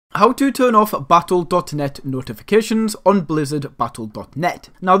how to turn off Battle.net notifications on Blizzard Battle.net.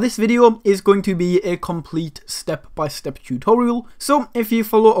 Now this video is going to be a complete step-by-step tutorial, so if you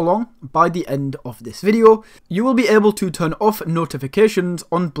follow along, by the end of this video, you will be able to turn off notifications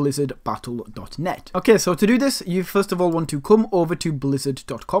on Blizzard Battle.net. Okay, so to do this, you first of all want to come over to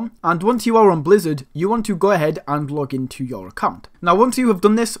blizzard.com, and once you are on Blizzard, you want to go ahead and log into your account. Now once you have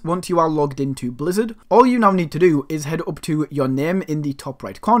done this, once you are logged into Blizzard, all you now need to do is head up to your name in the top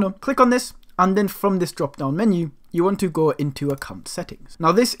right corner, click on this, and then from this drop down menu, you want to go into account settings.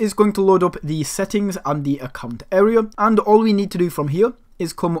 Now this is going to load up the settings and the account area, and all we need to do from here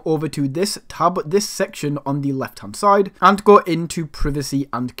is come over to this tab, this section on the left hand side, and go into privacy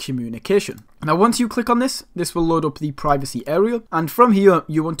and communication. Now once you click on this, this will load up the privacy area, and from here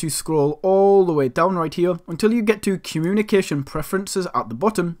you want to scroll all the way down right here until you get to communication preferences at the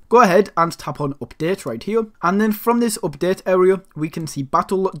bottom. Go ahead and tap on update right here, and then from this update area we can see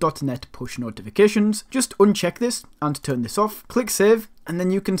Battle.net push notifications. Just uncheck this and turn this off, click save, and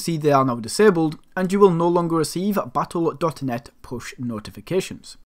then you can see they are now disabled and you will no longer receive Battle.net push notifications.